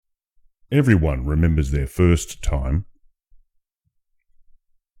Everyone remembers their first time.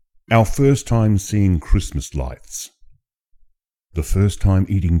 Our first time seeing Christmas lights. The first time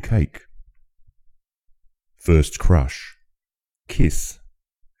eating cake. First crush, kiss,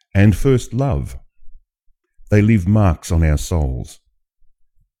 and first love. They leave marks on our souls.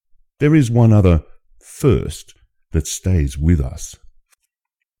 There is one other first that stays with us.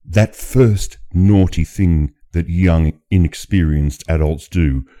 That first naughty thing that young, inexperienced adults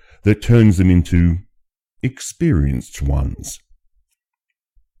do that turns them into experienced ones.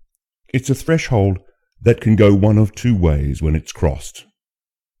 It's a threshold that can go one of two ways when it's crossed.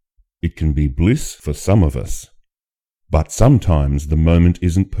 It can be bliss for some of us, but sometimes the moment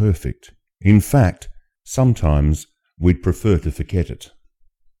isn't perfect. In fact, sometimes we'd prefer to forget it.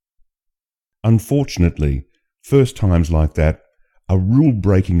 Unfortunately, first times like that are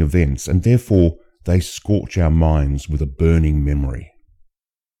rule-breaking events, and therefore they scorch our minds with a burning memory.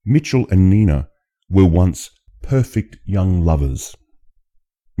 Mitchell and Nina were once perfect young lovers.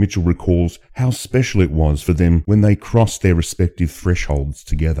 Mitchell recalls how special it was for them when they crossed their respective thresholds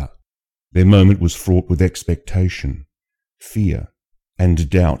together. Their moment was fraught with expectation, fear,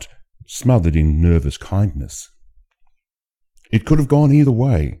 and doubt, smothered in nervous kindness. It could have gone either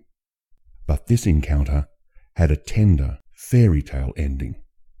way, but this encounter had a tender, fairy tale ending.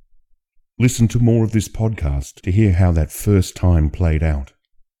 Listen to more of this podcast to hear how that first time played out.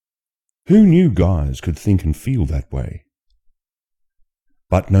 Who knew guys could think and feel that way?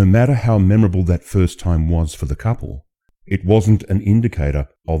 But no matter how memorable that first time was for the couple, it wasn't an indicator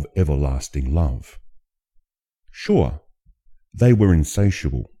of everlasting love. Sure, they were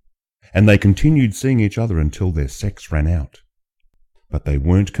insatiable, and they continued seeing each other until their sex ran out. But they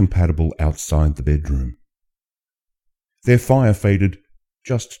weren't compatible outside the bedroom. Their fire faded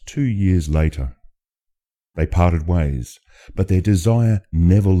just 2 years later. They parted ways, but their desire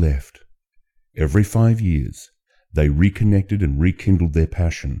never left. Every 5 years, they reconnected and rekindled their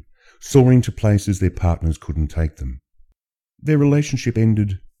passion, soaring to places their partners couldn't take them. Their relationship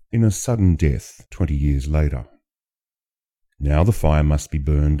ended in a sudden death 20 years later. Now the fire must be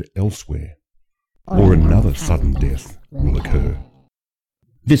burned elsewhere, or another sudden death will occur.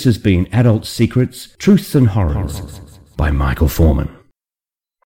 This has been Adult Secrets, Truths and Horrors by Michael Foreman.